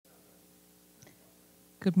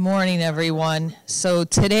Good morning, everyone. So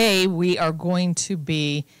today we are going to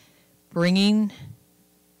be bringing...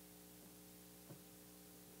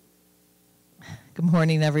 Good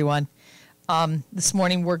morning, everyone. This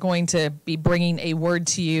morning we're going to be bringing a word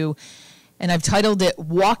to you, and I've titled it,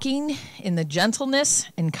 Walking in the Gentleness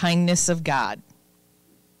and Kindness of God.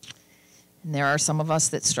 And there are some of us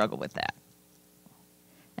that struggle with that.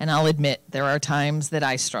 And I'll admit, there are times that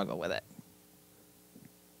I struggle with it.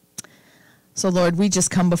 So, Lord, we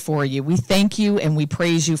just come before you. We thank you and we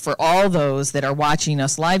praise you for all those that are watching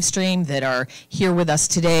us live stream, that are here with us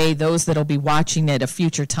today, those that will be watching at a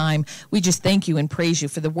future time. We just thank you and praise you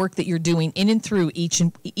for the work that you're doing in and through each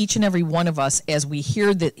and every one of us as we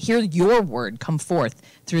hear your word come forth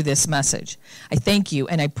through this message. I thank you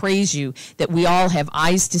and I praise you that we all have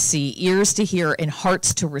eyes to see, ears to hear, and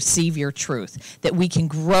hearts to receive your truth, that we can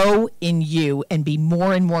grow in you and be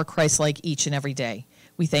more and more Christ-like each and every day.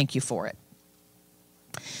 We thank you for it.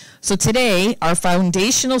 So today, our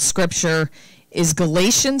foundational scripture is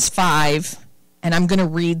Galatians 5, and I'm going to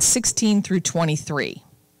read 16 through 23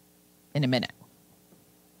 in a minute.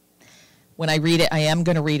 When I read it, I am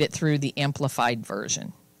going to read it through the Amplified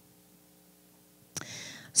version.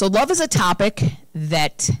 So love is a topic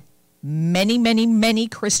that many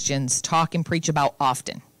Christians talk and preach about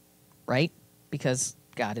often, right? Because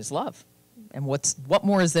God is love. And what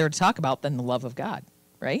more is there to talk about than the love of God,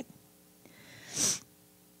 right?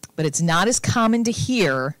 But it's not as common to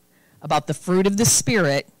hear about the fruit of the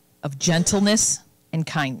Spirit of gentleness and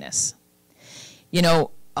kindness. You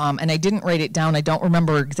know, and I didn't write it down. I don't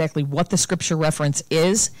remember exactly what the scripture reference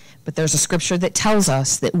is, but there's a scripture that tells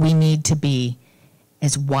us that we need to be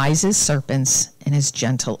as wise as serpents and as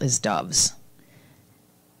gentle as doves.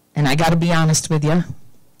 And I got to be honest with you,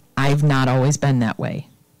 I've not always been that way.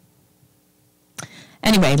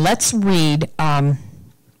 Anyway, let's read...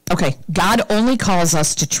 Okay, God only calls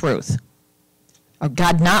us to truth. Or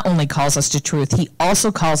God not only calls us to truth, he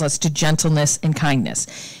also calls us to gentleness and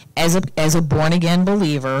kindness. As a born-again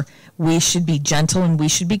believer, we should be gentle and we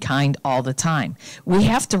should be kind all the time. We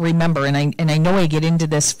have to remember, and I know I get into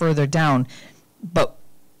this further down, but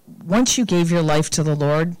once you gave your life to the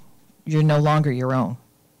Lord, you're no longer your own.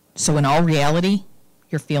 So in all reality,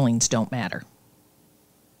 your feelings don't matter.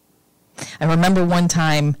 I remember one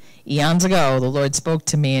time, eons ago, the Lord spoke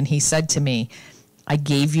to me and he said to me, I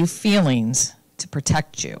gave you feelings to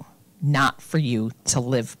protect you, not for you to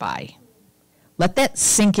live by. Let that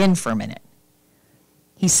sink in for a minute.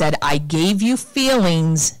 He said, I gave you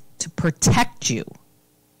feelings to protect you,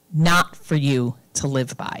 not for you to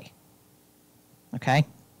live by. Okay?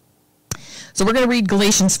 So we're going to read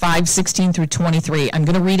Galatians 5, 16 through 23. I'm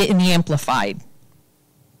going to read it in the Amplified.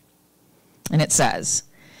 And it says,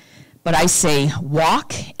 But I say,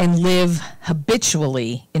 walk and live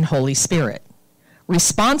habitually in Holy Spirit,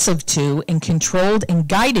 responsive to and controlled and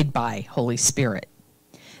guided by Holy Spirit.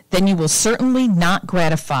 Then you will certainly not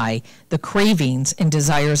gratify the cravings and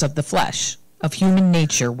desires of the flesh, of human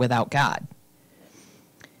nature without God.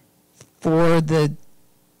 For the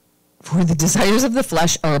desires of the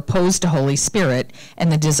flesh are opposed to Holy Spirit,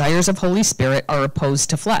 and the desires of Holy Spirit are opposed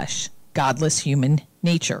to flesh, godless human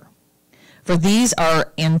nature. For these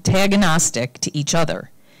are antagonistic to each other,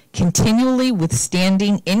 continually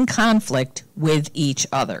withstanding in conflict with each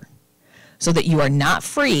other, so that you are not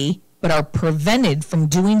free, but are prevented from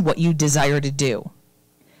doing what you desire to do.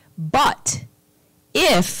 But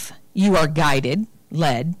if you are guided,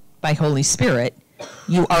 led by Holy Spirit,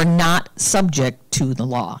 you are not subject to the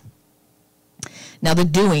law. Now the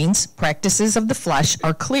doings, practices of the flesh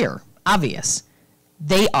are clear, obvious.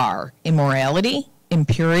 They are immorality,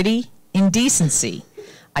 impurity, indecency,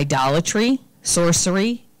 idolatry,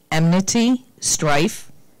 sorcery, enmity,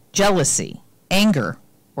 strife, jealousy, anger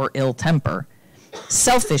or ill temper,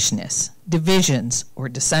 selfishness, divisions or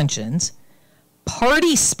dissensions,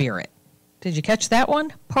 party spirit. Did you catch that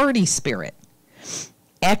one? Party spirit.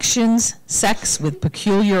 Actions, sex with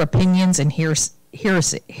peculiar opinions and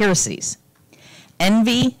heresies,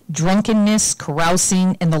 envy, drunkenness,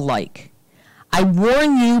 carousing, and the like. I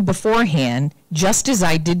warn you beforehand, just as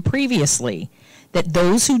I did previously, that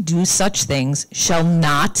those who do such things shall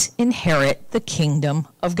not inherit the kingdom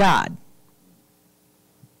of God.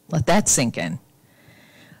 Let that sink in.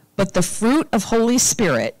 But the fruit of Holy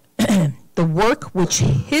Spirit, the work which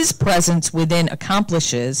his presence within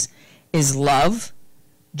accomplishes, is love,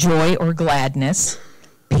 joy or gladness,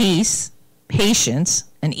 peace, patience,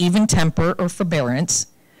 an even temper or forbearance,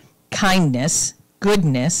 kindness,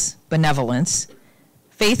 goodness, benevolence,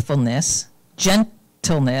 faithfulness,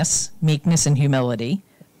 gentleness, meekness and humility,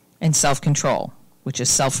 and self-control, which is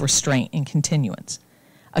self-restraint and continuance.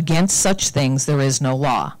 Against such things there is no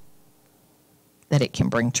law, that it can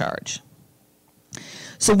bring charge.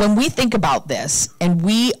 So when we think about this, and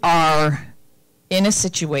we are in a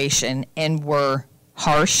situation and we're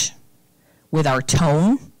harsh with our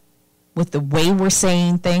tone, with the way we're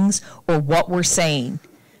saying things, or what we're saying,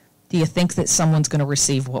 do you think that someone's going to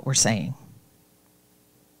receive what we're saying?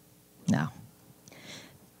 No.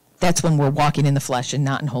 That's when we're walking in the flesh and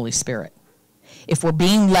not in Holy Spirit. If we're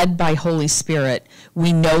being led by Holy Spirit,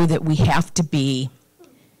 we know that we have to be,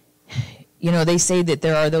 they say that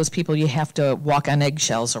there are those people you have to walk on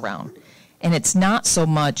eggshells around. And it's not so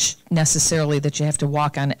much necessarily that you have to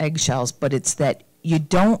walk on eggshells, but it's that we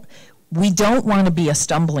don't want to be a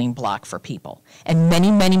stumbling block for people. And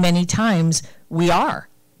many, many, many times we are,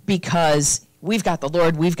 because we've got the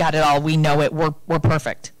Lord, we've got it all, we know it, we're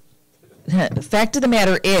perfect. The fact of the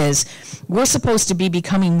matter is, we're supposed to be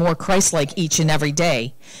becoming more Christ-like each and every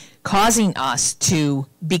day, causing us to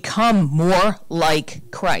become more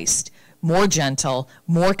like Christ, more gentle,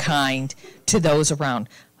 more kind to those around.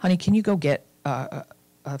 Honey, can you go get a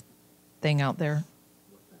thing out there?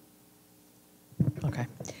 Okay.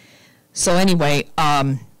 So anyway,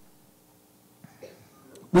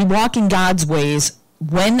 we walk in God's ways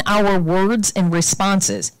when our words and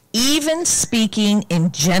responses, even speaking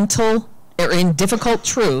in gentle or in difficult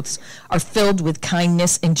truths, are filled with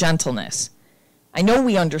kindness and gentleness. I know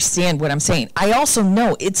we understand what I'm saying. I also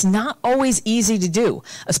know it's not always easy to do,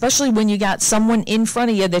 especially when you got someone in front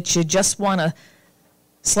of you that you just want to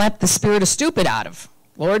slap the spirit of stupid out of.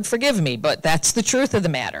 Lord, forgive me, but that's the truth of the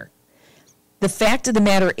matter. The fact of the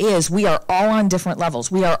matter is, we are all on different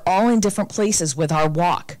levels. We are all in different places with our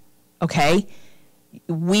walk, okay?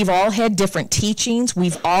 We've all had different teachings.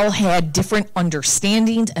 We've all had different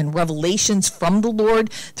understandings and revelations from the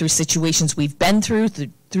Lord through situations we've been through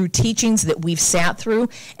teachings that we've sat through.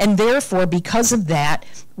 And therefore, because of that,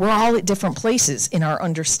 we're all at different places in our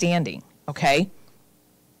understanding, okay?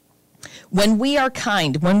 When we are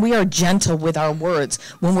kind, when we are gentle with our words,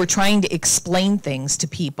 when we're trying to explain things to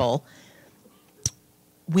people,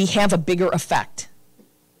 we have a bigger effect,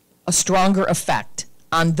 a stronger effect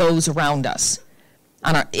on those around us,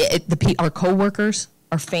 on our co-workers,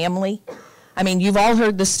 our family. I mean, you've all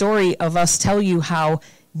heard the story of us tell you how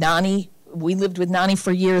we lived with Nani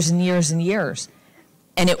for years and years and years.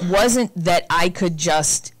 And it wasn't that I could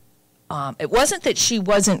just, it wasn't that she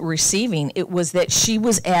wasn't receiving, it was that she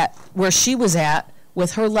was at where she was at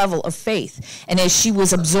with her level of faith. And as she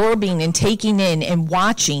was absorbing and taking in and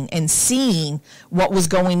watching and seeing what was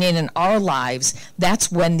going in our lives, that's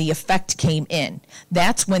when the effect came in.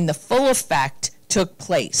 That's when the full effect took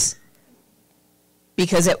place.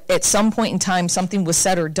 Because at some point in time, something was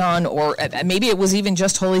said or done, or maybe it was even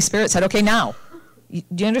just Holy Spirit said, okay, now. Do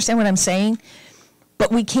you understand what I'm saying?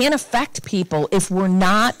 But we can't affect people if we're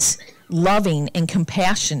not loving and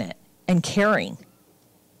compassionate and caring.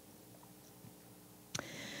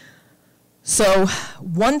 So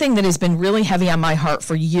one thing that has been really heavy on my heart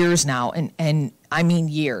for years now, and I mean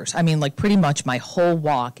years, I mean like pretty much my whole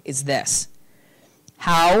walk, is this.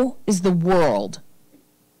 How is the world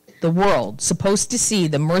supposed to see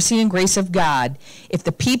the mercy and grace of God if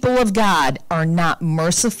the people of God are not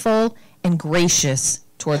merciful and gracious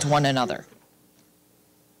towards one another?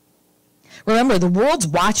 Remember, the world's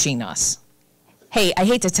watching us. Hey, I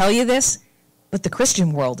hate to tell you this, but the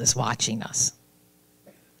Christian world is watching us.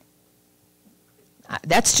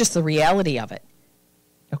 That's just the reality of it,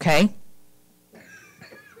 okay?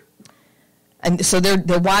 And so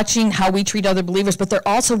they're watching how we treat other believers, but they're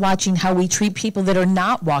also watching how we treat people that are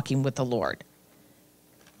not walking with the Lord.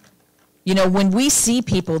 You know, when we see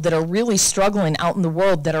people that are really struggling out in the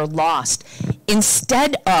world, that are lost,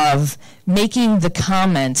 instead of making the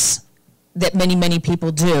comments that many, many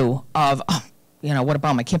people do of, oh, you know, what a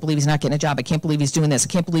bum, I can't believe he's not getting a job, I can't believe he's doing this, I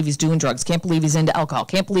can't believe he's doing drugs, I can't believe he's into alcohol,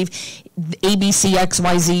 I can't believe ABC,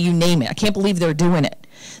 XYZ, you name it, I can't believe they're doing it.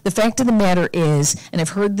 The fact of the matter is, and I've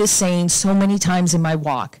heard this saying so many times in my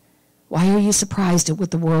walk, why are you surprised at what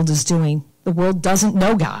the world is doing? The world doesn't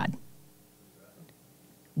know God.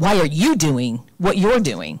 Why are you doing what you're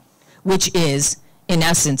doing? Which is, in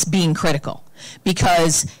essence, being critical.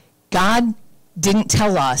 Because God didn't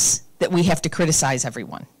tell us that we have to criticize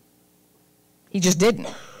everyone. He just didn't.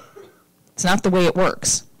 It's not the way it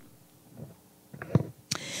works.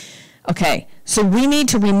 Okay, so we need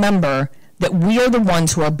to remember that we are the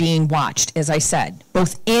ones who are being watched, as I said,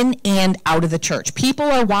 both in and out of the church. People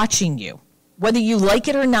are watching you. Whether you like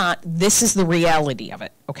it or not, this is the reality of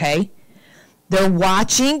it, okay? They're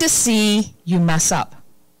watching to see you mess up.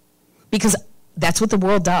 Because that's what the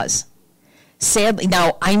world does. Sadly,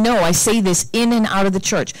 now I know I say this in and out of the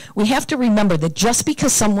church. We have to remember that just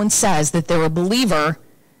because someone says that they're a believer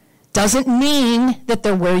doesn't mean that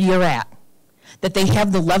they're where you're at, that they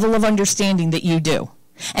have the level of understanding that you do.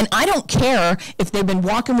 And I don't care if they've been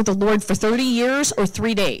walking with the Lord for 30 years or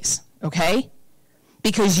 3 days, okay?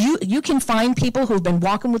 Because you can find people who've been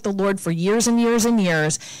walking with the Lord for years and years and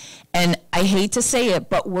years, and I hate to say it,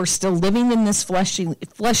 but we're still living in this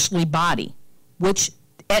fleshly body, which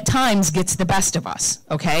at times gets the best of us,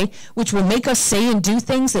 okay? Which will make us say and do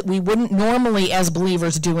things that we wouldn't normally as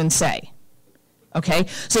believers do and say, okay?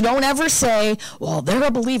 So don't ever say, well, they're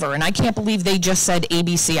a believer, and I can't believe they just said A,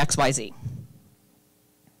 B, C, X, Y, Z.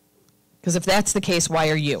 Because if that's the case, why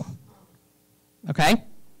are you? Okay?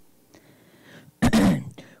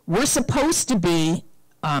 We're supposed to be,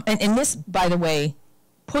 and this, by the way,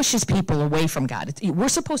 pushes people away from God. We're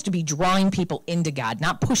supposed to be drawing people into God,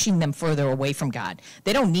 not pushing them further away from God.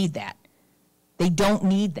 They don't need that. They don't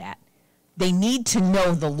need that. They need to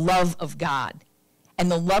know the love of God.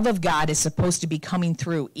 And the love of God is supposed to be coming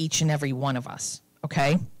through each and every one of us,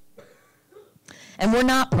 okay? And we're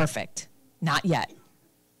not perfect. Not yet.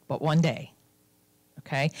 But one day.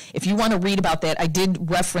 Okay? If you want to read about that, I did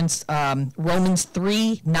reference Romans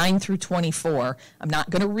 3, 9 through 24. I'm not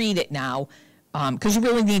going to read it now because you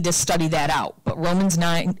really need to study that out. But Romans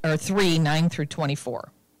 3, 9 through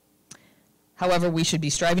 24. However, we should be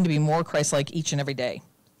striving to be more Christ-like each and every day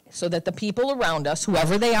so that the people around us,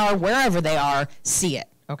 whoever they are, wherever they are, see it.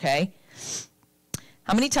 Okay?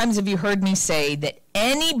 How many times have you heard me say that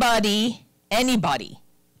anybody, any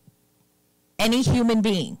human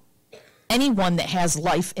being, anyone that has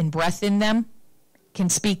life and breath in them can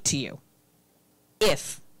speak to you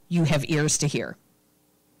if you have ears to hear.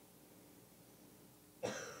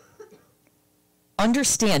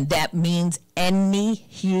 Understand that means any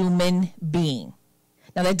human being.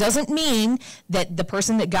 Now that doesn't mean that the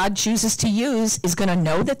person that God chooses to use is going to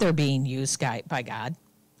know that they're being used by God.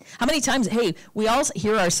 How many times, hey, we all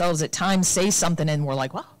hear ourselves at times say something and we're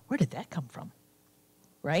like, well, where did that come from?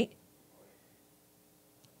 Right?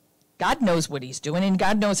 God knows what he's doing, and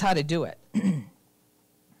God knows how to do it.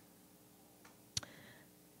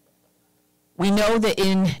 We know that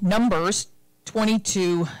in Numbers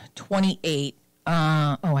 22, 28,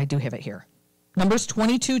 I do have it here. Numbers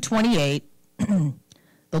 22, 28, the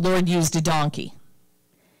Lord used a donkey.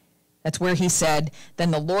 That's where he said, then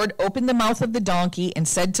the Lord opened the mouth of the donkey and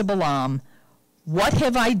said to Balaam, what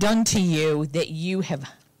have I done to you that you have,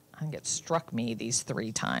 I think it struck me these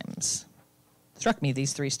 3 times.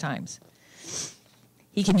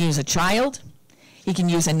 He can use a child. He can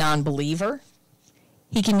use a non-believer.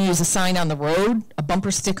 He can use a sign on the road, a bumper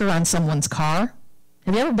sticker on someone's car.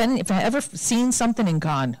 Have you ever seen something and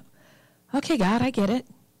gone, okay, God, I get it.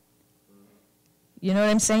 You know what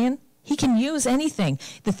I'm saying? He can use anything.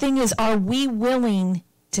 The thing is, are we willing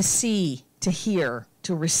to see, to hear,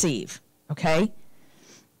 to receive? Okay?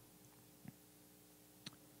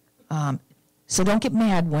 So don't get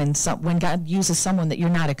mad when God uses someone that you're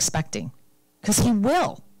not expecting, because he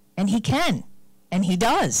will, and he can, and he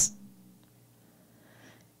does.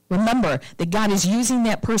 Remember that God is using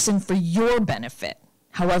that person for your benefit.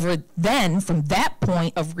 However, then from that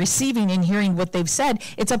point of receiving and hearing what they've said,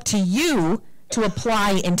 it's up to you to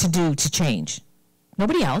apply and to do to change.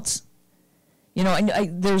 Nobody else. You know,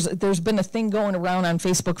 there's been a thing going around on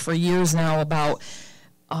Facebook for years now about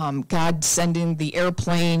God sending the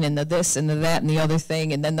airplane and the this and the that and the other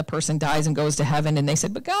thing, and then the person dies and goes to heaven, and they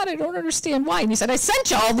said, but God, I don't understand why. And he said, I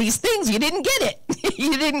sent you all these things. You didn't get it.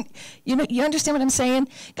 You understand what I'm saying?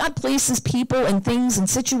 God places people and things and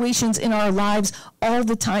situations in our lives all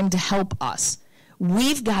the time to help us.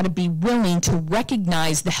 We've got to be willing to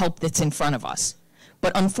recognize the help that's in front of us.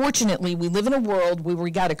 But unfortunately, we live in a world where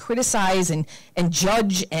we got to criticize and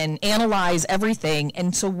judge and analyze everything,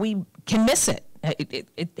 and so we can miss it.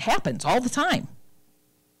 It happens all the time.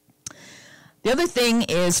 The other thing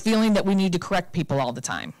is feeling that we need to correct people all the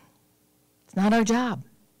time. It's not our job.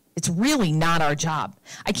 It's really not our job.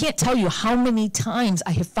 I can't tell you how many times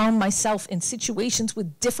I have found myself in situations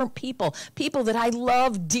with different people that I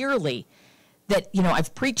love dearly, that, you know,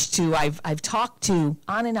 I've preached to, I've talked to,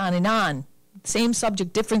 on and on and on. Same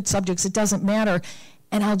subject, different subjects, it doesn't matter.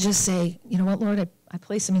 And I'll just say, you know what, Lord, I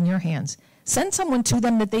place them in your hands. Send someone to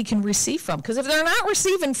them that they can receive from. Because if they're not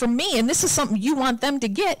receiving from me, and this is something you want them to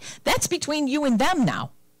get, that's between you and them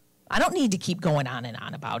now. I don't need to keep going on and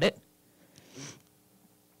on about it.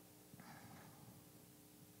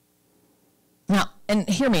 Now, and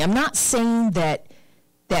hear me, I'm not saying that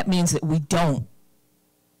means that we don't.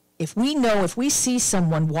 If we see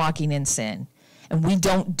someone walking in sin, and we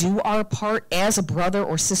don't do our part as a brother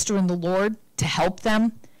or sister in the Lord to help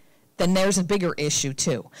them, then there's a bigger issue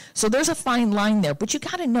too. So there's a fine line there, but you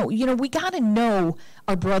got to know, we got to know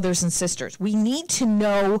our brothers and sisters. We need to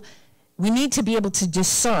know, we need to be able to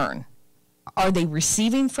discern, are they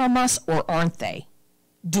receiving from us or aren't they?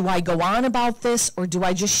 Do I go on about this or do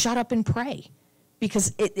I just shut up and pray?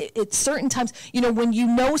 Because it's certain times, when you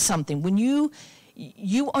know something, when you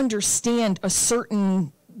understand a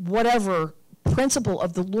certain whatever principle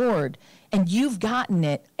of the Lord and you've gotten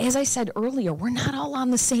it, as I said earlier, we're not all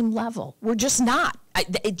on the same level. We're just not.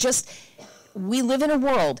 We live in a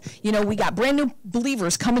world, we got brand new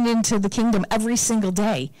believers coming into the kingdom every single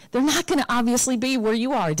day. They're not going to obviously be where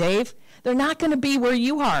you are, Dave. They're not going to be where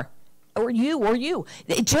you are, or you.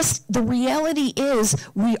 The reality is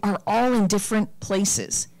we are all in different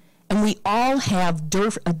places. And we all have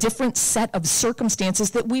a different set of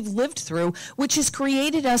circumstances that we've lived through, which has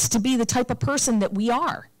created us to be the type of person that we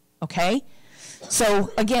are, okay?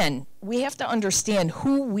 So, again, we have to understand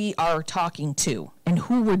who we are talking to and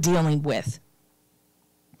who we're dealing with.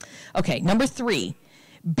 Okay, number 3,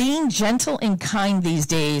 being gentle and kind these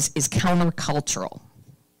days is countercultural.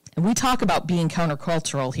 And we talk about being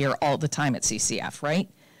countercultural here all the time at CCF, right?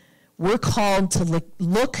 We're called to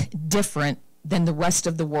look different than the rest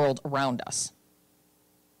of the world around us.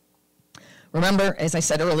 Remember, as I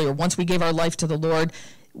said earlier, once we gave our life to the Lord,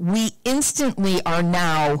 we instantly are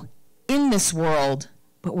now in this world,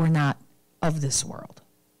 but we're not of this world,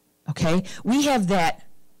 okay? We have that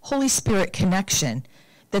Holy Spirit connection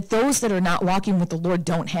that those that are not walking with the Lord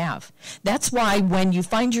don't have. That's why when you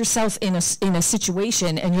find yourself in a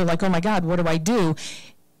situation and you're like, oh my God, what do I do?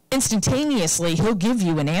 Instantaneously, he'll give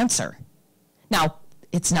you an answer. Now,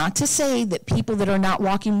 it's not to say that people that are not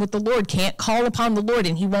walking with the Lord can't call upon the Lord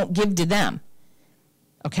and he won't give to them.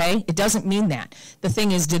 Okay? It doesn't mean that. The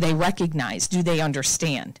thing is, do they recognize? Do they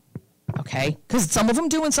understand? Okay? Because some of them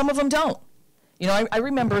do and some of them don't. I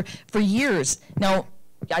remember for years, now,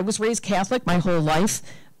 I was raised Catholic my whole life,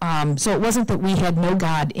 so it wasn't that we had no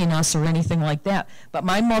God in us or anything like that. But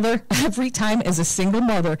my mother, every time, as a single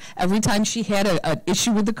mother, every time she had an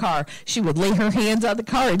issue with the car, she would lay her hands on the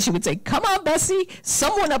car and she would say, come on, Bessie,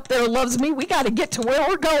 someone up there loves me. We got to get to where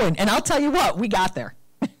we're going. And I'll tell you what, we got there.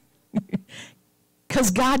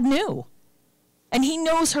 Because God knew. And he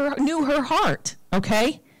knew her heart,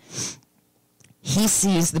 okay? He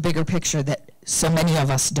sees the bigger picture that so many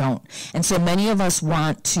of us don't. And so many of us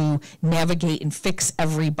want to navigate and fix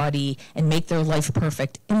everybody and make their life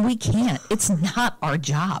perfect. And we can't. It's not our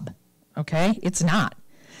job. Okay? It's not.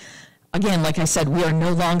 Again, like I said, we are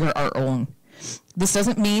no longer our own. This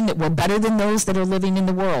doesn't mean that we're better than those that are living in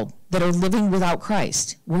the world, that are living without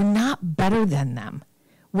Christ. We're not better than them.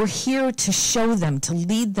 We're here to show them, to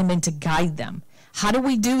lead them, and to guide them. How do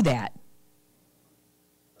we do that?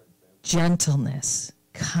 Gentleness,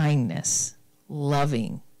 kindness,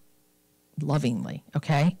 lovingly,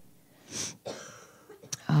 okay?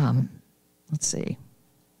 Let's see.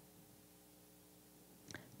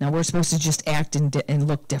 Now, we're supposed to just act and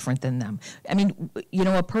look different than them. I mean,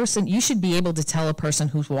 a person, you should be able to tell a person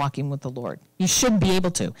who's walking with the Lord. You should be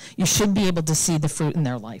able to. You should be able to see the fruit in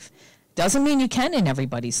their life. Doesn't mean you can in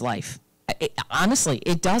everybody's life. Honestly,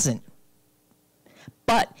 it doesn't.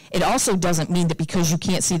 But it also doesn't mean that because you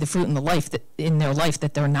can't see the fruit in their life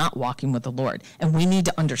that they're not walking with the Lord. And we need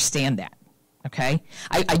to understand that, okay?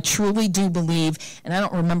 I truly do believe, and I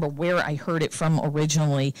don't remember where I heard it from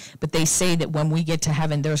originally, but they say that when we get to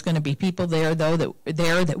heaven, there's going to be people there, though,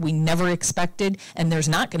 that we never expected, and there's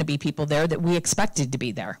not going to be people there that we expected to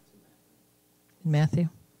be there. Matthew?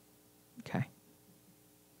 Okay.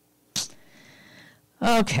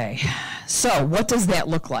 Okay, so what does that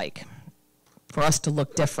look like? For us to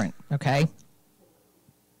look different, okay?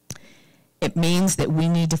 It means that we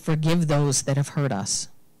need to forgive those that have hurt us.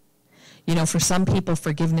 For some people,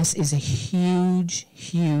 forgiveness is a huge,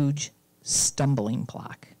 huge stumbling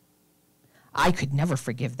block. I could never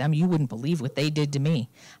forgive them. You wouldn't believe what they did to me,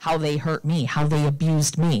 how they hurt me, how they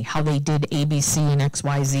abused me, how they did A, B, C, and X,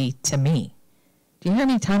 Y, Z to me. Do you hear how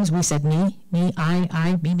many times we said me,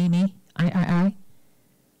 I, me, I?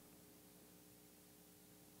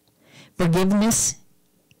 Forgiveness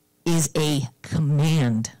is a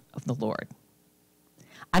command of the Lord.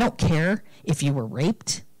 I don't care if you were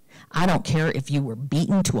raped. I don't care if you were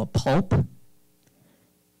beaten to a pulp.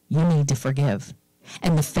 You need to forgive.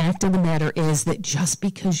 And the fact of the matter is that just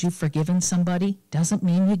because you've forgiven somebody doesn't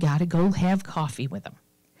mean you got to go have coffee with them.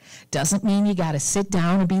 Doesn't mean you got to sit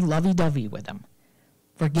down and be lovey-dovey with them.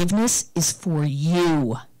 Forgiveness is for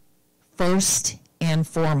you, first and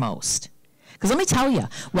foremost. Because let me tell you,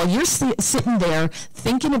 while you're sitting there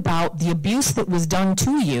thinking about the abuse that was done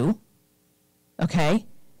to you, okay,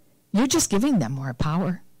 You're just giving them more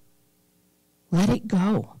power. Let it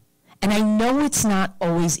go. And I know it's not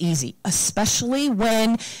always easy, especially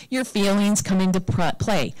when your feelings come into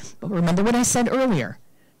play. But remember what I said earlier.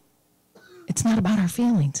 It's not about our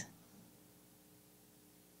feelings.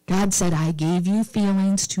 God said, I gave you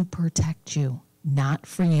feelings to protect you, not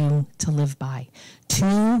for you to live by.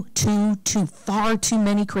 Far too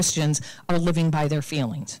many Christians are living by their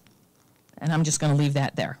feelings. And I'm just going to leave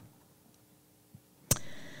that there.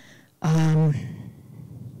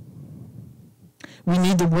 We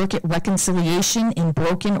need to work at reconciliation in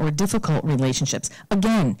broken or difficult relationships.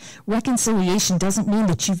 Again, reconciliation doesn't mean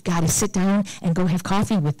that you've got to sit down and go have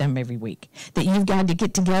coffee with them every week. That you've got to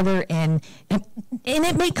get together and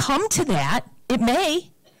it may come to that. It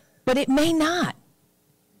may, but it may not.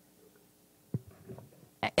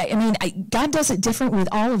 I mean, God does it different with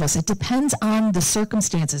all of us. It depends on the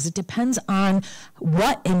circumstances. It depends on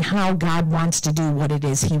what and how God wants to do what it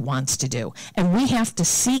is he wants to do. And we have to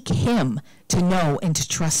seek him to know and to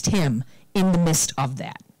trust him in the midst of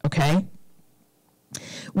that, okay?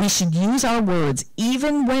 We should use our words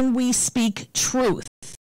even when we speak truth.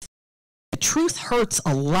 The truth hurts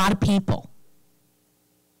a lot of people.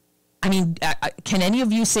 I mean, can any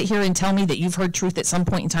of you sit here and tell me that you've heard truth at some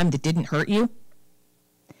point in time that didn't hurt you?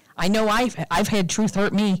 I know I've had truth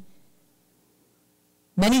hurt me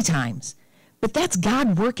many times, but that's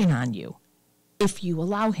God working on you if you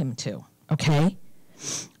allow him to, okay?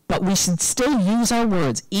 But we should still use our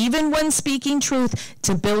words, even when speaking truth,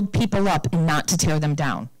 to build people up and not to tear them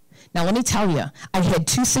down. Now, let me tell you, I had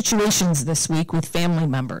 2 situations this week with family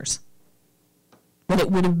members that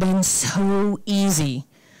it would have been so easy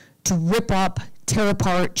to rip up, tear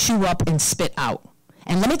apart, chew up, and spit out.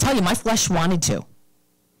 And let me tell you, my flesh wanted to.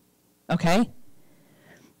 Okay?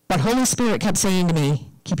 But Holy Spirit kept saying to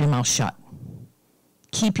me, keep your mouth shut.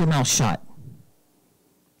 Keep your mouth shut.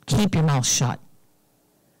 Keep your mouth shut.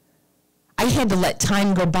 I had to let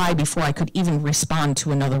time go by before I could even respond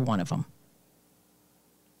to another one of them.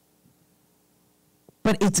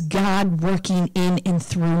 But it's God working in and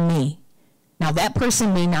through me. Now, that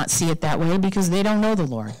person may not see it that way because they don't know the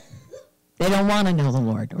Lord. They don't want to know the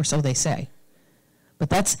Lord, or so they say. But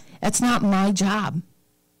that's not my job.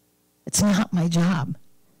 It's not my job.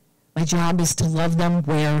 My job is to love them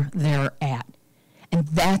where they're at. And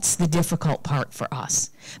that's the difficult part for us,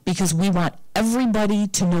 because we want everybody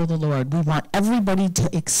to know the Lord. We want everybody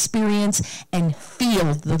to experience and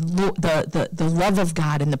feel the love of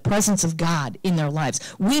God and the presence of God in their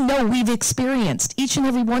lives. We know we've experienced, each and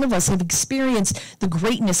every one of us have experienced the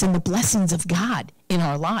greatness and the blessings of God in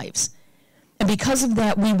our lives. And because of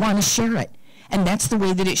that, we want to share it. And that's the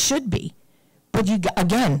way that it should be. But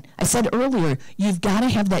again, I said earlier, you've got to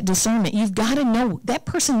have that discernment. You've got to know that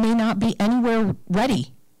person may not be anywhere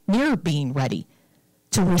near being ready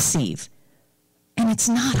to receive. And it's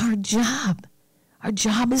not our job. Our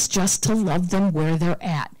job is just to love them where they're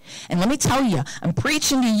at. And let me tell you, I'm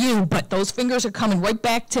preaching to you, but those fingers are coming right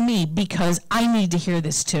back to me because I need to hear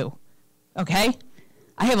this too. Okay?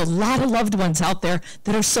 I have a lot of loved ones out there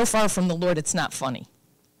that are so far from the Lord, it's not funny.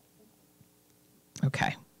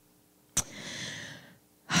 Okay.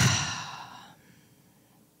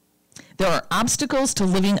 There are obstacles to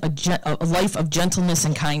living a life of gentleness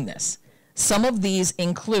and kindness. Some of these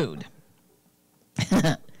include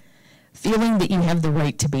feeling that you have the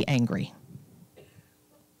right to be angry.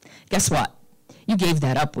 Guess what? You gave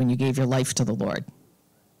that up when you gave your life to the Lord.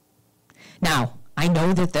 Now, I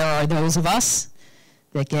know that there are those of us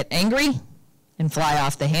that get angry and fly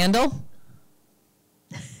off the handle.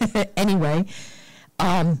 Anyway,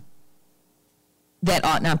 that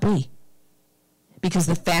ought not be. Because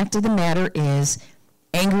the fact of the matter is,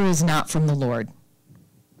 anger is not from the Lord.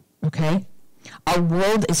 Okay? Our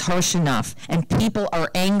world is harsh enough, and people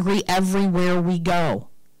are angry everywhere we go.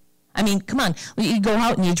 I mean, come on. You go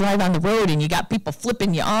out and you drive on the road, and you got people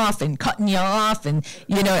flipping you off and cutting you off, and,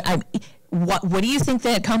 you know, what do you think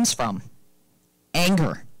that comes from?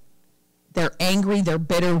 Anger. They're angry, they're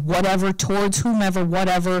bitter, whatever, towards whomever,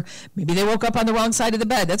 whatever. Maybe they woke up on the wrong side of the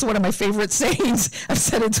bed. That's one of my favorite sayings. I've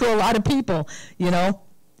said it to a lot of people, you know.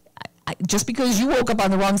 Just because you woke up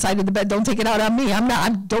on the wrong side of the bed, don't take it out on me.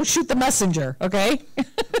 Don't shoot the messenger, okay?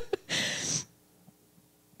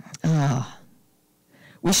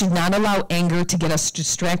 We should not allow anger to get us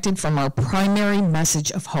distracted from our primary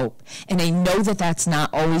message of hope. And I know that that's not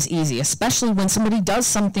always easy, especially when somebody does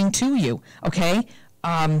something to you, okay?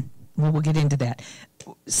 Well, we'll get into that.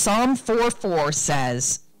 Psalm 4:4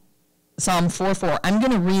 says, Psalm 4:4, I'm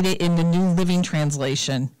going to read it in the New Living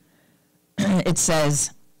Translation. It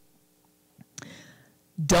says,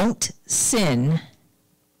 don't sin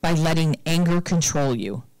by letting anger control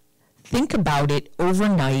you. Think about it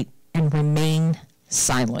overnight and remain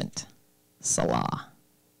silent. Salah.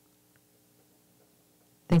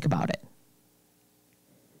 Think about it.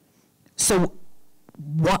 So,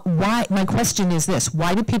 why? My question is this: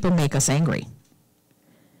 why do people make us angry?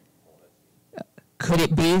 Could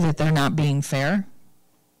it be that they're not being fair?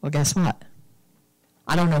 Well, guess what?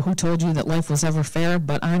 I don't know who told you that life was ever fair,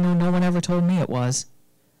 but I know no one ever told me it was.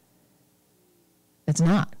 It's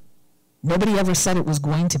not. Nobody ever said it was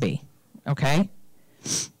going to be, okay?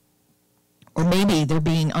 Or maybe they're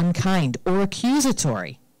being unkind or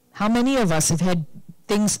accusatory. How many of us have had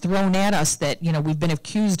things thrown at us that, we've been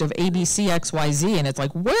accused of ABC, XYZ, and it's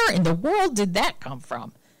like, where in the world did that come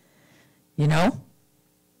from?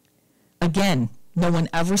 Again, no one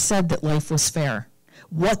ever said that life was fair.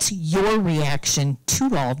 What's your reaction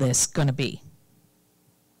to all this going to be?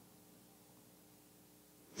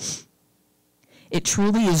 It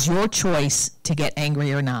truly is your choice to get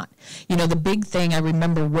angry or not. The big thing I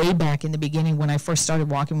remember way back in the beginning when I first started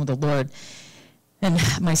walking with the Lord, and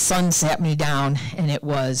my son sat me down, and it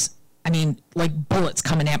was, like bullets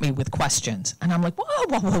coming at me with questions. And I'm like, whoa,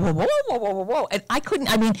 whoa, whoa, whoa, whoa, whoa, whoa, whoa. And I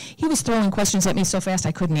couldn't, he was throwing questions at me so fast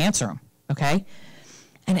I couldn't answer them, okay?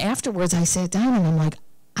 And afterwards I sat down and I'm like,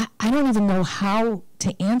 I don't even know how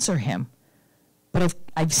to answer him. But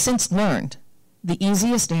I've since learned the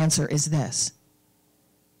easiest answer is this: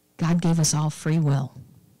 God gave us all free will.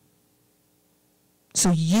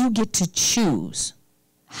 So you get to choose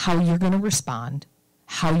how you're going to respond,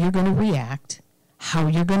 how you're going to react, how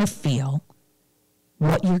you're going to feel,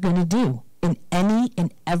 what you're going to do in any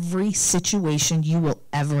and every situation you will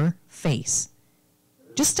ever face.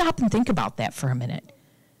 Just stop and think about that for a minute.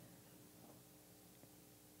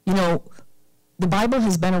 The Bible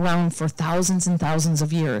has been around for thousands and thousands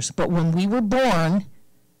of years, but when we were born,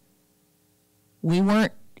 we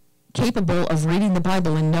weren't capable of reading the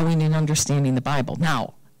Bible and knowing and understanding the Bible.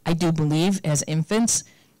 Now, I do believe as infants'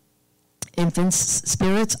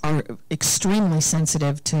 spirits are extremely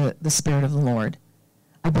sensitive to the Spirit of the Lord.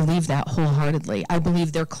 I believe that wholeheartedly. I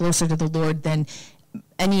believe they're closer to the Lord than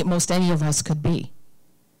most any of us could be.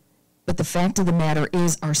 But the fact of the matter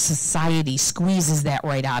is our society squeezes that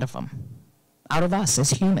right out of them, out of us as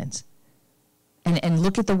humans. And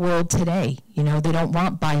look at the world today. They don't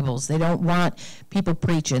want Bibles. They don't want people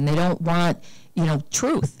preaching. They don't want,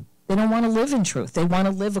 truth. They don't want to live in truth. They want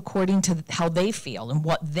to live according to how they feel and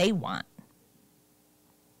what they want.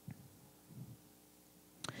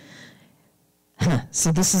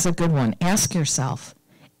 So this is a good one. Ask yourself,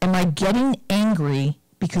 am I getting angry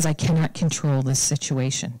because I cannot control this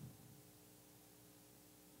situation?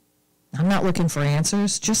 I'm not looking for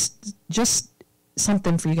answers, just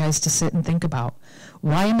something for you guys to sit and think about.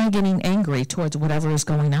 Why am I getting angry towards whatever is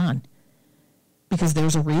going on? Because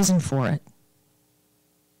there's a reason for it.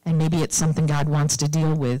 And maybe it's something God wants to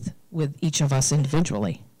deal with each of us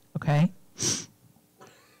individually, okay?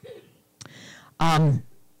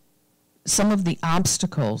 Some of the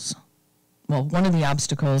obstacles, one of the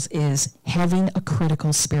obstacles is having a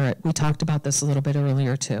critical spirit. We talked about this a little bit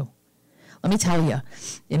earlier too. Let me tell you,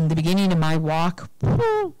 in the beginning of my walk,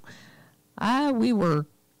 we were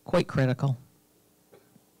quite critical.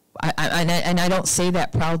 And I don't say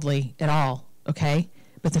that proudly at all, okay?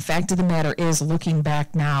 But the fact of the matter is, looking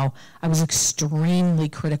back now, I was extremely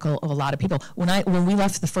critical of a lot of people. When we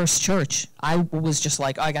left the first church, I was just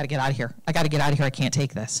like, I got to get out of here. I got to get out of here. I can't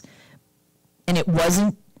take this. And it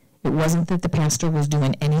wasn't that the pastor was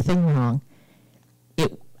doing anything wrong.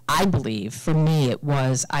 I believe, for me, it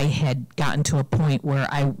was I had gotten to a point where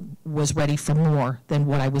I was ready for more than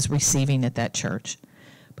what I was receiving at that church.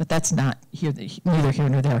 But that's not neither here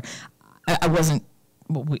nor there. I wasn't,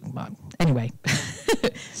 anyway.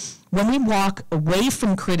 When we walk away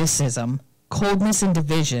from criticism, coldness, and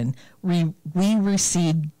division, we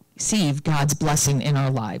receive God's blessing in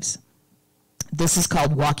our lives. This is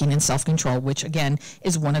called walking in self-control, which, again,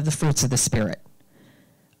 is one of the fruits of the Spirit.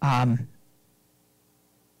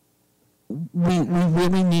 We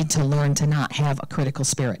really need to learn to not have a critical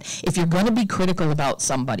spirit. If you're going to be critical about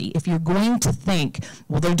somebody, if you're going to think,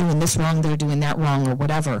 well, they're doing this wrong, they're doing that wrong, or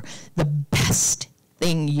whatever, the best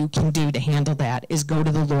thing you can do to handle that is go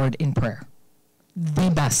to the Lord in prayer. The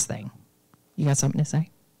best thing. You got something to say?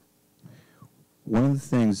 One of the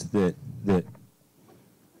things that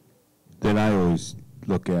I always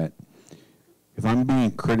look at, if I'm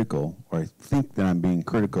being critical, or I think that I'm being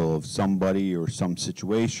critical of somebody or some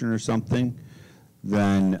situation or something,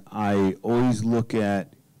 then I always I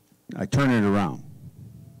turn it around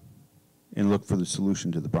and look for the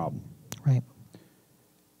solution to the problem. Right.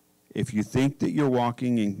 If you think that you're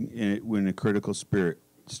walking in a critical spirit,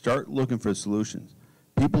 start looking for solutions.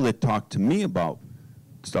 people that talk to me about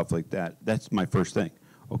stuff like that, that's my first thing.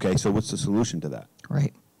 Okay, so what's the solution to that?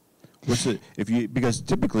 Right. Because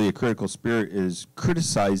typically a critical spirit is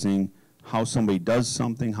criticizing how somebody does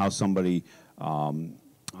something, how somebody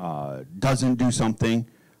doesn't do something,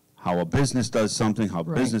 how a business does something, how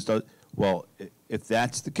Right. business does. Well, if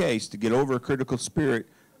that's the case, to get over a critical spirit,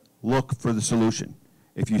 look for the solution.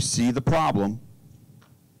 If you see the problem,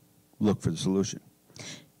 look for the solution.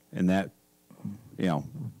 And that,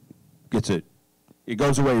 it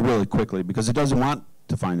goes away really quickly because it doesn't want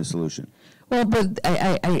to find a solution. Well, but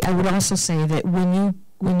I would also say that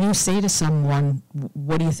when you say to someone,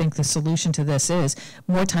 what do you think the solution to this is,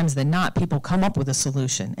 more times than not, people come up with a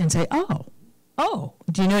solution and say, oh,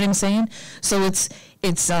 do you know what I'm saying? So it's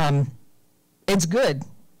good.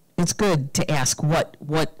 It's good to ask what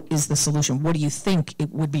is the solution? What do you think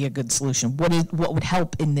it would be a good solution? What would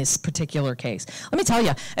help in this particular case? Let me tell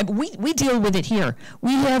you, we deal with it here.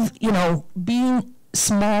 We have, being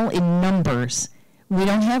small in numbers, we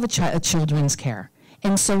don't have a children's care.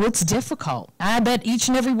 And so it's difficult. I bet each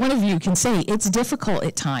and every one of you can say it's difficult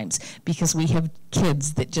at times because we have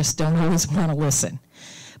kids that just don't always want to listen.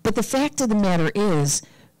 But the fact of the matter is,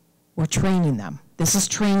 we're training them. This is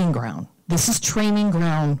training ground. This is training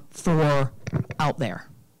ground for out there,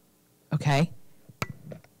 okay?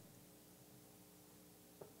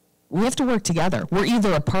 We have to work together. We're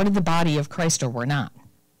either a part of the body of Christ or we're not.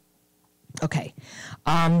 Okay.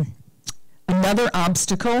 Another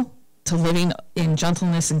obstacle to living in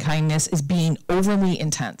gentleness and kindness is being overly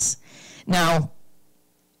intense. Now,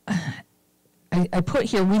 I put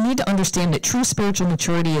here, we need to understand that true spiritual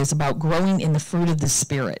maturity is about growing in the fruit of the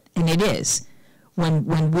Spirit, and it is.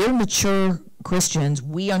 When we're mature Christians,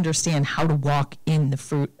 we understand how to walk in the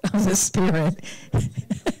fruit of the Spirit.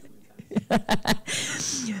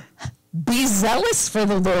 Be zealous for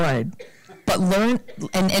the Lord, but learn,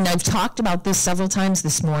 and I've talked about this several times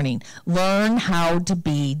this morning, learn how to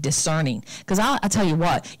be discerning. Because I'll tell you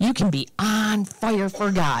what, you can be on fire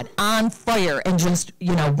for God, on fire, and just,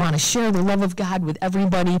 want to share the love of God with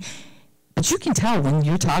everybody. But you can tell when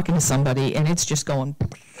you're talking to somebody and it's just going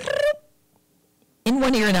in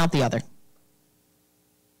one ear and out the other.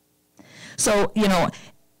 So,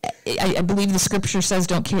 I believe the scripture says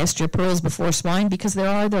don't cast your pearls before swine, because there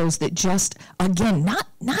are those that just, again, not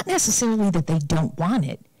necessarily that they don't want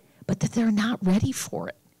it, but that they're not ready for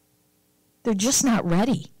it. They're just not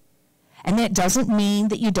ready. And that doesn't mean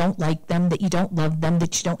that you don't like them, that you don't love them,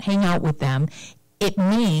 that you don't hang out with them. It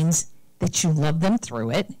means that you love them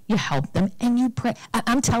through it, you help them, and you pray.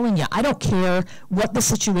 I'm telling you, I don't care what the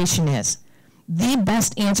situation is. The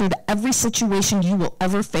best answer to every situation you will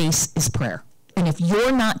ever face is prayer. And if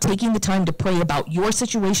you're not taking the time to pray about your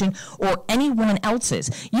situation or anyone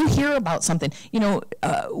else's, you hear about something.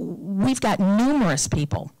 We've got numerous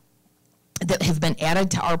people that have been added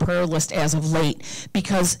to our prayer list as of late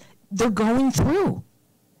because they're going through.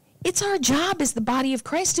 It's our job as the body of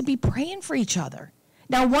Christ to be praying for each other.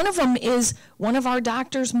 Now, one of them is one of our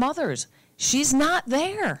doctor's mothers. She's not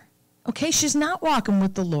there. Okay, she's not walking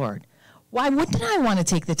with the Lord. Why wouldn't I want to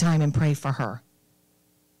take the time and pray for her?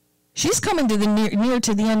 She's coming to the near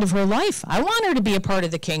to the end of her life. I want her to be a part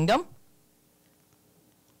of the kingdom.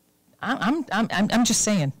 I'm just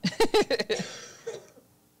saying.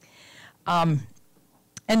 And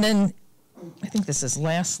then I think this is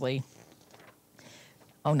lastly.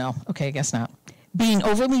 Oh no. Okay, I guess not. Being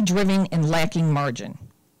overly driven and lacking margin.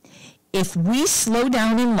 If we slow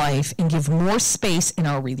down in life and give more space in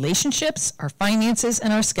our relationships, our finances,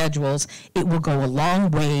 and our schedules, it will go a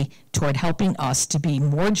long way toward helping us to be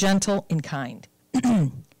more gentle and kind.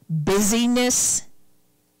 Busyness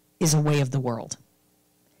is a way of the world.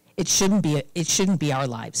 It shouldn't be our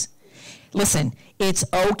lives. Listen, it's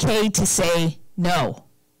okay to say no.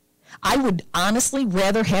 I would honestly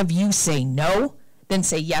rather have you say no than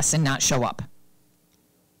say yes and not show up.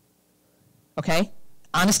 Okay?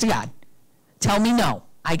 Honest to God. Tell me no.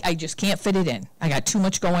 I just can't fit it in. I got too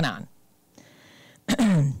much going on.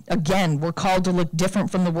 Again, we're called to look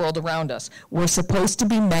different from the world around us. We're supposed to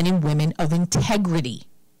be men and women of integrity.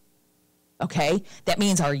 Okay? That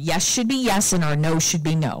means our yes should be yes and our no should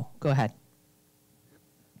be no. Go ahead.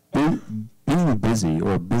 Being busy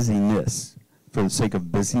or busyness for the sake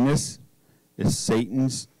of busyness is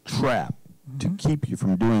Satan's trap to keep you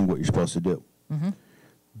from doing what you're supposed to do.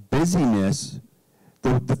 Busyness,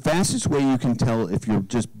 the fastest way you can tell if you're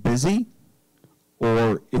just busy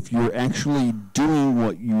or if you're actually doing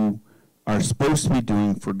what you are supposed to be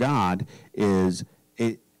doing for God is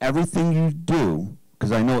everything you do,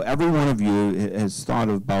 because I know every one of you has thought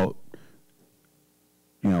about,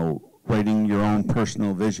 writing your own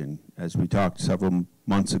personal vision, as we talked several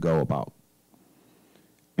months ago about.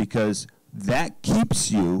 Because that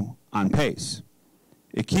keeps you on pace.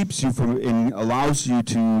 It keeps you from, and allows you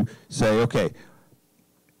to say, okay,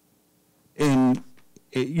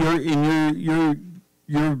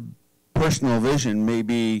 your personal vision may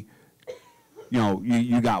be,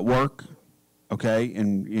 you got work, okay,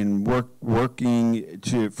 and working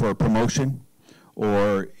for a promotion,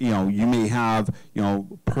 or you may have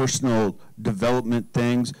personal development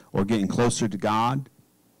things, or getting closer to God,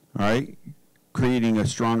 all right, creating a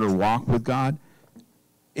stronger walk with God.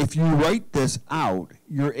 If you write this out,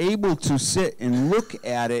 you're able to sit and look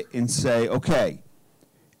at it and say, okay,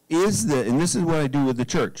 and this is what I do with the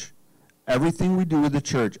church. Everything we do with the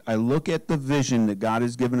church, I look at the vision that God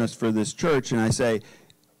has given us for this church, and I say,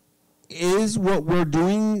 is what we're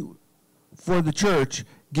doing for the church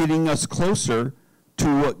getting us closer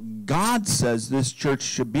to what God says this church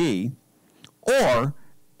should be, or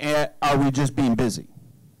are we just being busy?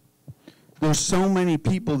 There's so many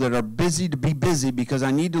people that are busy to be busy because I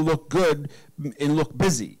need to look good and look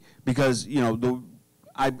busy because,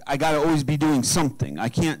 I got to always be doing something. I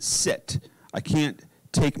can't sit. I can't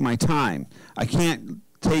take my time. I can't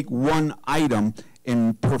take one item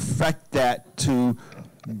and perfect that to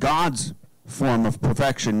God's form of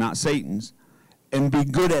perfection, not Satan's, and be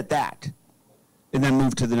good at that and then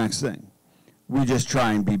move to the next thing. We just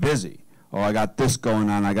try and be busy. Oh, I got this going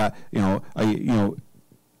on. I got, you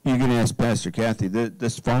can ask Pastor Kathy,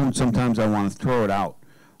 this phone, sometimes I want to throw it out.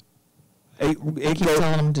 I keep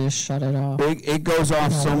telling him to shut it off. It goes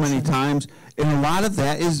off so many times, and a lot of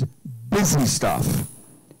that is busy stuff.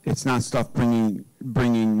 It's not stuff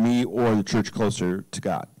bringing me or the church closer to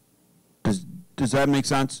God. Does that make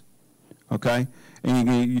sense? Okay?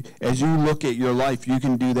 And as you look at your life, you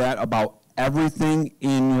can do that about everything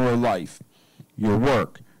in your life. Your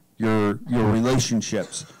work, your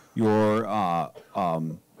relationships, your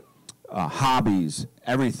hobbies,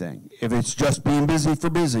 everything. If it's just being busy for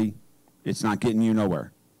busy, it's not getting you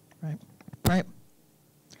nowhere. Right.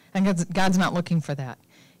 And God's not looking for that.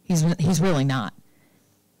 He's really not.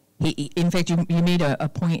 In fact, you made a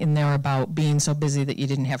point in there about being so busy that you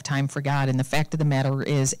didn't have time for God. And the fact of the matter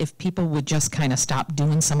is, if people would just kind of stop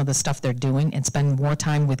doing some of the stuff they're doing and spend more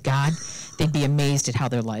time with God, they'd be amazed at how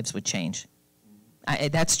their lives would change.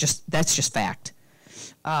 That's just fact.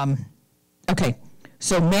 Okay,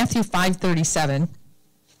 so Matthew 5:37.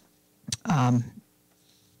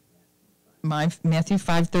 Matthew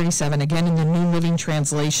 5:37, again in the New Living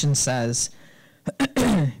Translation, says,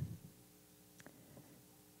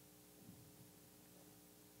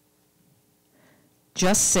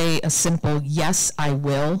 just say a simple yes, I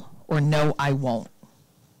will, or no, I won't.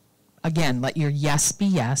 Again, let your yes be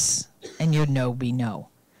yes and your no be no.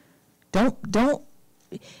 Don't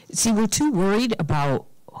see, we're too worried about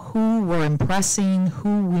who we're impressing,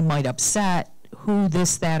 who we might upset, who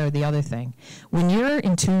this, that, or the other thing. When you're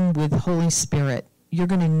in tune with Holy Spirit, you're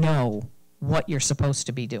going to know what you're supposed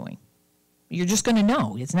to be doing. You're just going to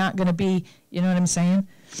know. It's not going to be, you know what I'm saying?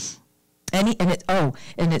 And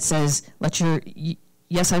it says, let your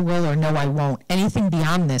yes I will or no I won't. Anything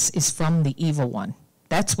beyond this is from the evil one.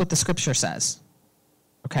 That's what the scripture says.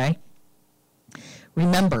 Okay?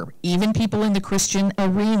 Remember, even people in the Christian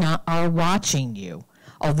arena are watching you.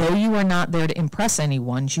 Although you are not there to impress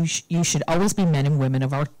anyone, you should always be men and women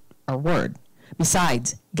of our word.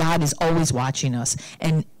 Besides, God is always watching us.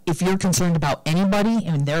 And if you're concerned about anybody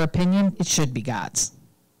and their opinion, it should be God's.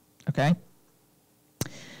 Okay?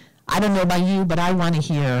 I don't know about you, but I want to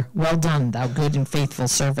hear, well done, thou good and faithful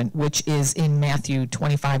servant, which is in Matthew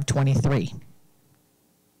 25:23.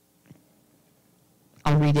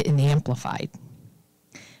 I'll read it in the Amplified.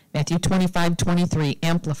 Matthew 25:23,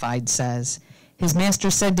 Amplified says, his master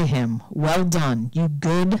said to him, well done, you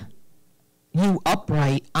good, you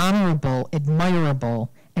upright, honorable,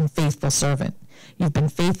 admirable, and faithful servant. You've been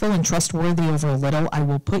faithful and trustworthy over a little. I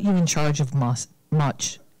will put you in charge of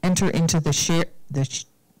much. Enter into the share?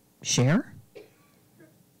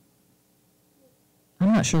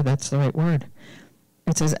 I'm not sure that's the right word.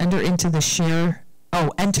 It says enter into the share. Oh,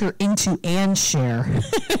 enter into and share.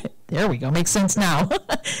 There we go. Makes sense now.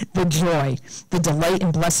 The joy, the delight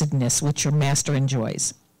and blessedness which your master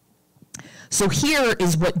enjoys. So here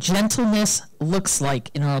is what gentleness looks like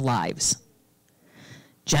in our lives.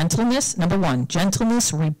 Gentleness, number one,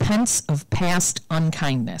 gentleness repents of past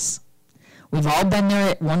unkindness. We've all been there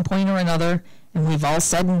at one point or another, and we've all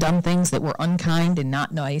said and done things that were unkind and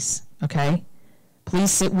not nice, okay?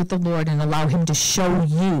 Please sit with the Lord and allow him to show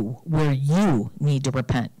you where you need to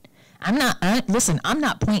repent. I'm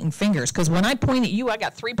not pointing fingers, because when I point at you, I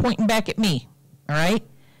got 3 pointing back at me, all right?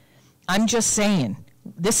 I'm just saying,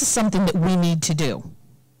 this is something that we need to do.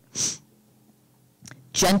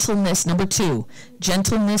 Gentleness, number 2,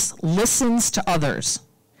 gentleness listens to others.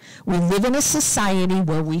 We live in a society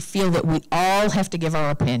where we feel that we all have to give our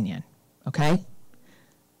opinion, okay?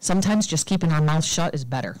 Sometimes just keeping our mouth shut is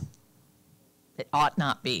better. It ought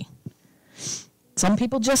not be. Some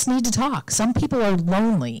people just need to talk. Some people are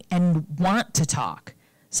lonely and want to talk.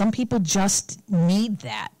 Some people just need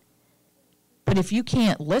that. But if you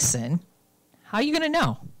can't listen, how are you going to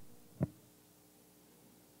know?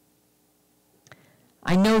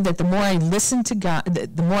 I know that the more I listen to God,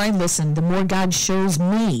 the more I listen, the more God shows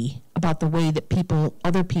me about the way that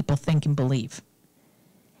other people think and believe.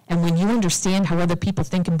 And when you understand how other people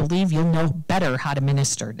think and believe, you'll know better how to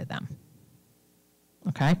minister to them.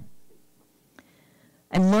 Okay?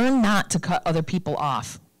 And learn not to cut other people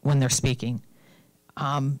off when they're speaking.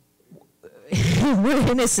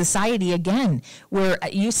 We're in a society, again, where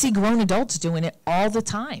you see grown adults doing it all the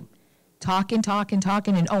time. Talking,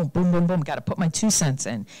 and oh, boom, boom, boom, got to put my 2 cents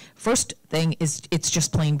in. First thing is, it's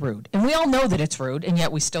just plain rude. And we all know that it's rude, and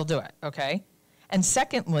yet we still do it, okay? And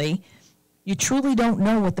secondly, you truly don't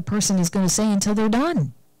know what the person is going to say until they're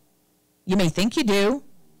done. You may think you do.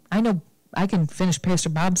 I know I can finish Pastor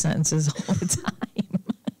Bob's sentences all the time.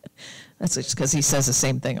 That's just because he says the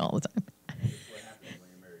same thing all the time. What happens when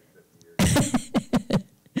you're married 50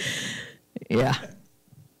 years? Yeah.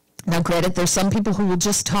 Now, granted, there's some people who will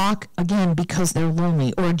just talk, again, because they're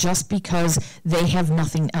lonely or just because they have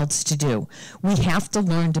nothing else to do. We have to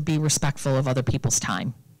learn to be respectful of other people's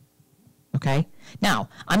time. Okay? Now,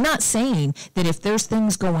 I'm not saying that if there's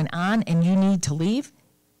things going on and you need to leave,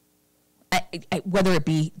 whether it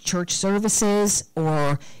be church services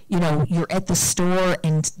or, you're at the store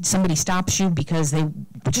and somebody stops you because they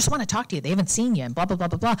just want to talk to you. They haven't seen you and blah, blah, blah,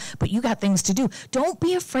 blah, blah, but you got things to do. Don't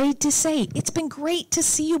be afraid to say, it's been great to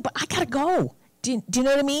see you, but I got to go. Do you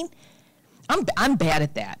know what I mean? I'm bad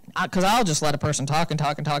at that because I'll just let a person talk, and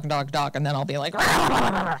then I'll be like, rah, rah,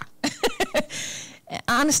 rah, rah.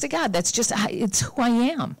 Honest to God, that's just, it's who I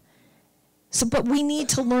am. So, but we need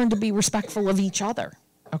to learn to be respectful of each other,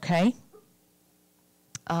 okay?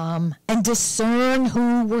 And discern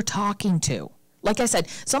who we're talking to. Like I said,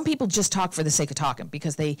 some people just talk for the sake of talking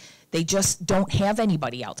because they just don't have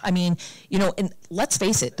anybody else. I mean, and let's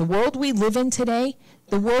face it, the world we live in today,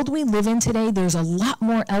 there's a lot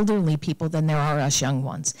more elderly people than there are us young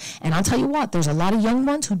ones. And I'll tell you what, there's a lot of young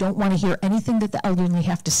ones who don't want to hear anything that the elderly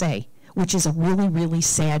have to say, which is a really, really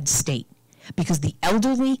sad state because the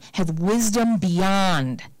elderly have wisdom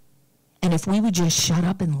beyond. And if we would just shut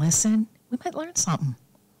up and listen, we might learn something.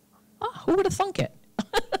 Oh, who would have thunk it?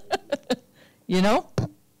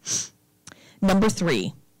 Number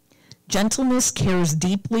 3, gentleness cares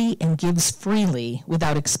deeply and gives freely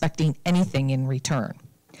without expecting anything in return.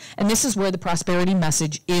 And this is where the prosperity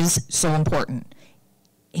message is so important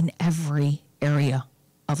in every area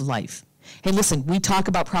of life. Hey, listen, we talk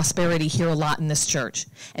about prosperity here a lot in this church,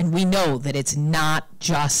 and we know that it's not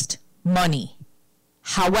just money.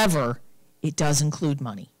 However, it does include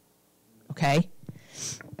money, okay?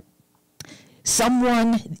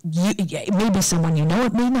 It may be someone you know,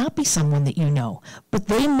 it may not be someone that you know, but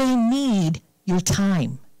they may need your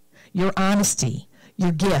time, your honesty,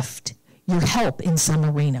 your gift, your help in some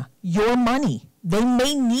arena, your money. They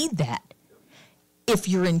may need that. If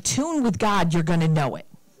you're in tune with God, you're going to know it,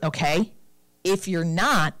 okay? If you're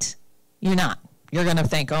not, you're not. You're going to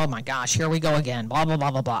think, oh my gosh, here we go again, blah, blah,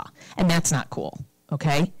 blah, blah, blah. And that's not cool,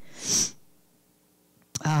 okay?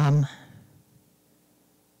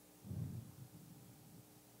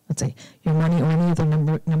 Let's say your money or any other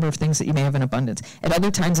number of things that you may have in abundance. At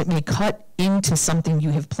other times, it may cut into something you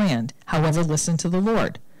have planned. However, listen to the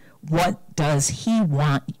Lord. What does he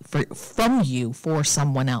want from you for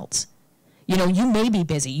someone else? You may be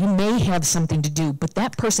busy. You may have something to do, but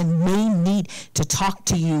that person may need to talk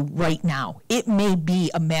to you right now. It may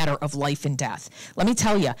be a matter of life and death. Let me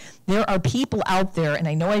tell you, there are people out there, and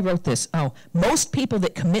I know I wrote this, most people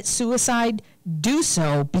that commit suicide do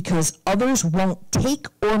so because others won't take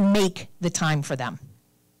or make the time for them.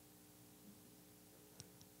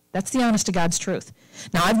 That's the honest to God's truth.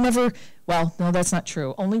 Now, no, that's not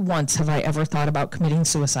true. Only once have I ever thought about committing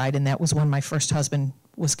suicide, and that was when my first husband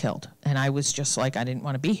was killed. And I was just like, I didn't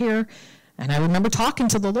want to be here. And I remember talking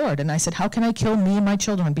to the Lord, and I said, how can I kill me and my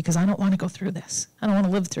children? Because I don't want to go through this. I don't want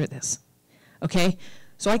to live through this. Okay?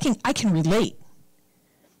 So I can relate.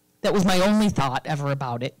 That was my only thought ever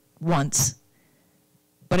about it, once.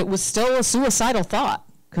 But it was still a suicidal thought,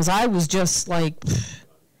 because I was just like, pfft.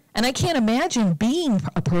 And I can't imagine being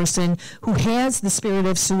a person who has the spirit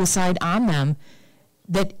of suicide on them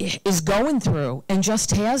that is going through and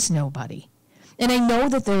just has nobody. And I know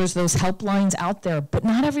that there's those helplines out there, but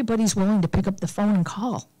not everybody's willing to pick up the phone and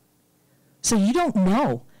call. So you don't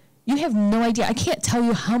know. You have no idea. I can't tell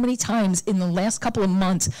you how many times in the last couple of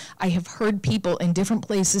months I have heard people in different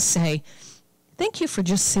places say, thank you for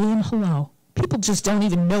just saying hello. People just don't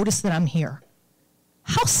even notice that I'm here.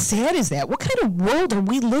 How sad is that? What kind of world are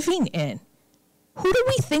we living in? Who do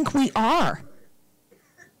we think we are?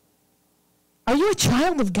 Are you a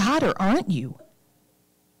child of God or aren't you?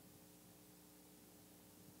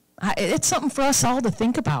 It's something for us all to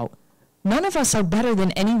think about. None of us are better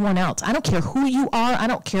than anyone else. I don't care who you are. I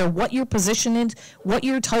don't care what your position is, what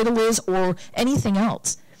your title is, or anything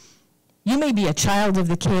else. You may be a child of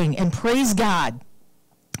the King, and praise God.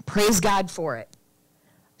 Praise God for it.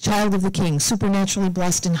 Child of the King, supernaturally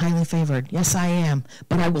blessed and highly favored. Yes, I am.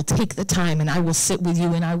 But I will take the time, and I will sit with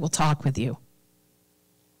you, and I will talk with you.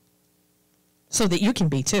 So that you can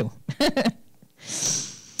be too.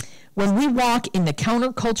 When we walk in the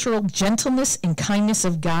countercultural gentleness and kindness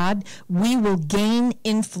of God, we will gain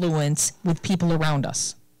influence with people around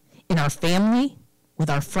us. In our family, with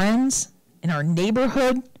our friends, in our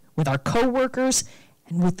neighborhood, with our coworkers,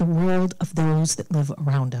 and with the world of those that live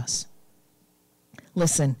around us.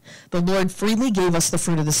 Listen, the Lord freely gave us the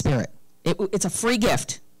fruit of the Spirit. It's a free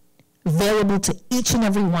gift available to each and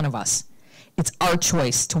every one of us. It's our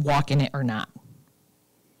choice to walk in it or not.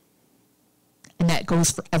 And that goes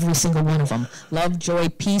for every single one of them. Love, joy,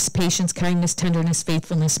 peace, patience, kindness, tenderness,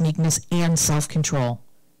 faithfulness, meekness, and self-control.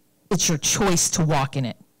 It's your choice to walk in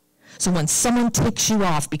it. So when someone ticks you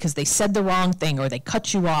off because they said the wrong thing or they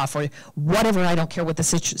cut you off or whatever, I don't care what the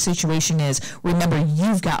situation is, remember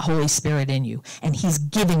you've got Holy Spirit in you and he's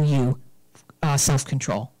giving you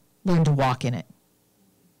self-control. Learn to walk in it.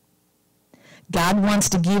 God wants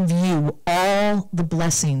to give you all the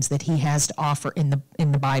blessings that he has to offer in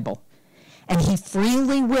the Bible. And he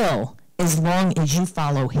freely will as long as you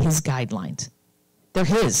follow his guidelines. They're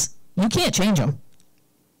his. You can't change them.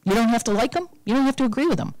 You don't have to like them. You don't have to agree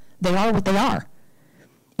with them. They are what they are.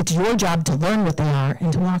 It's your job to learn what they are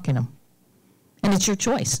and to walk in them. And it's your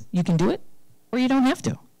choice. You can do it or you don't have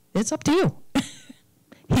to. It's up to you.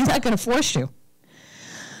 He's not going to force you.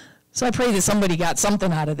 So I pray that somebody got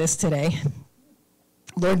something out of this today.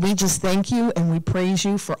 Lord, we just thank you and we praise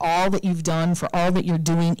you for all that you've done, for all that you're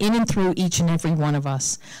doing in and through each and every one of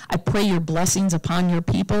us. I pray your blessings upon your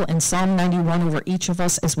people and Psalm 91 over each of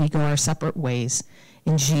us as we go our separate ways.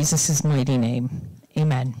 In Jesus' mighty name,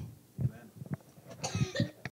 amen.